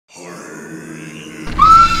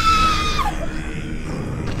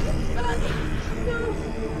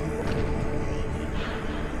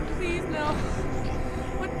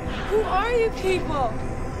you people?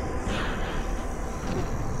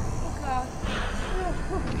 Oh, God.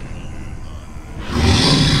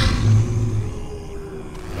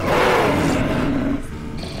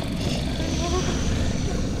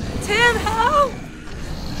 Tim, help!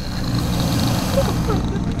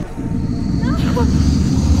 No!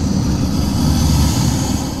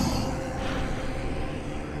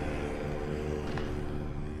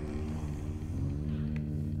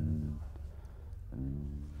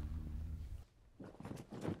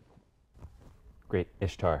 Great,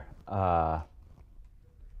 Ishtar.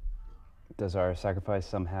 Does our sacrifice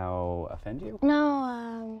somehow offend you?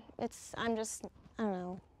 No, I'm just, I don't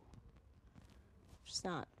know. Just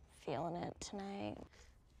not feeling it tonight.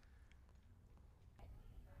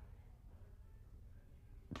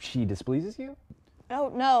 She displeases you?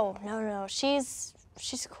 Oh, no. She's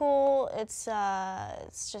cool. It's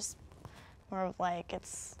just more of like,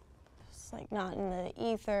 it's like not in the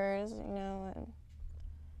ethers, you know, and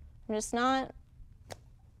I'm just not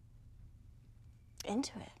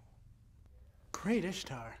into it. Great,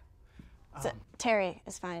 Ishtar. Terry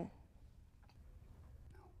is fine.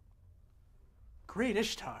 Great,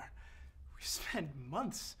 Ishtar. We spent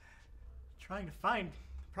months trying to find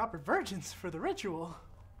the proper virgins for the ritual.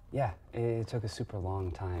 Yeah, it took a super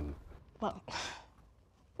long time. Well,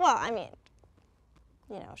 I mean,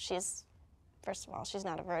 you know, first of all, she's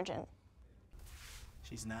not a virgin.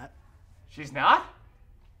 She's not? She's not?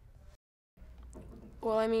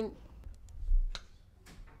 Well, I mean,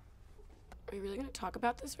 are you really gonna talk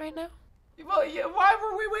about this right now? Well, yeah, why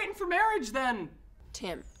were we waiting for marriage then?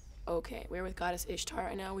 Tim, okay, we're with goddess Ishtar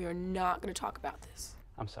right now. We are not gonna talk about this.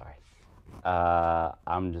 I'm sorry.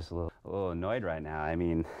 I'm just a little annoyed right now. I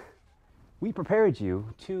mean, we prepared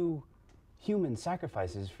you 2 human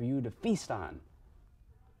sacrifices for you to feast on.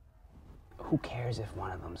 Who cares if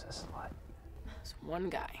one of them's a slut? It's one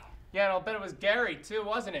guy. Yeah, and I'll bet it was Gary too,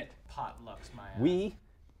 wasn't it? Potlucks, my ass. We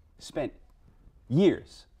spent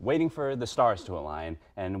years waiting for the stars to align,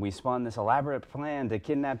 and we spun this elaborate plan to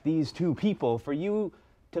kidnap these 2 people for you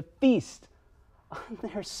to feast on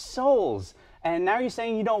their souls. And now you're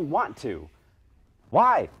saying you don't want to.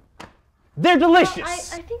 Why? They're delicious!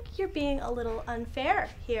 Well, I think you're being a little unfair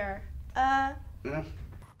here. I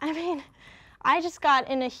mean, I just got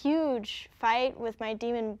in a huge fight with my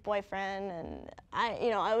demon boyfriend, and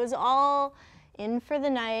I was all in for the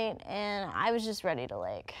night, and I was just ready to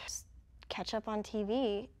like catch up on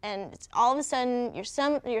TV. And all of a sudden, you're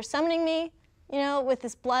summoning me, you know, with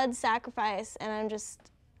this blood sacrifice, and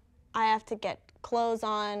I have to get clothes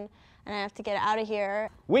on, and I have to get out of here.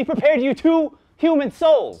 We prepared you 2 human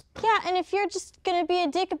souls! Yeah, and if you're just gonna be a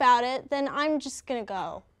dick about it, then I'm just gonna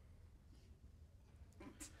go.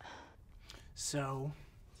 So,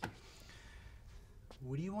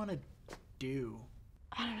 what do you want to do?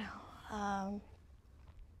 I don't know.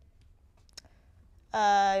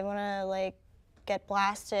 I want to like get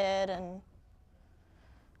blasted and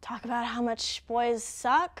talk about how much boys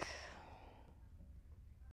suck.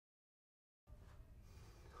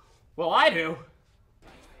 Well, I do.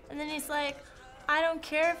 And then he's like, I don't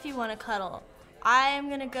care if you want to cuddle. I am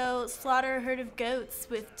gonna go slaughter a herd of goats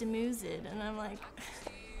with Demuzid. And I'm like,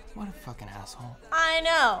 What a fucking asshole. I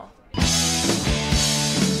know.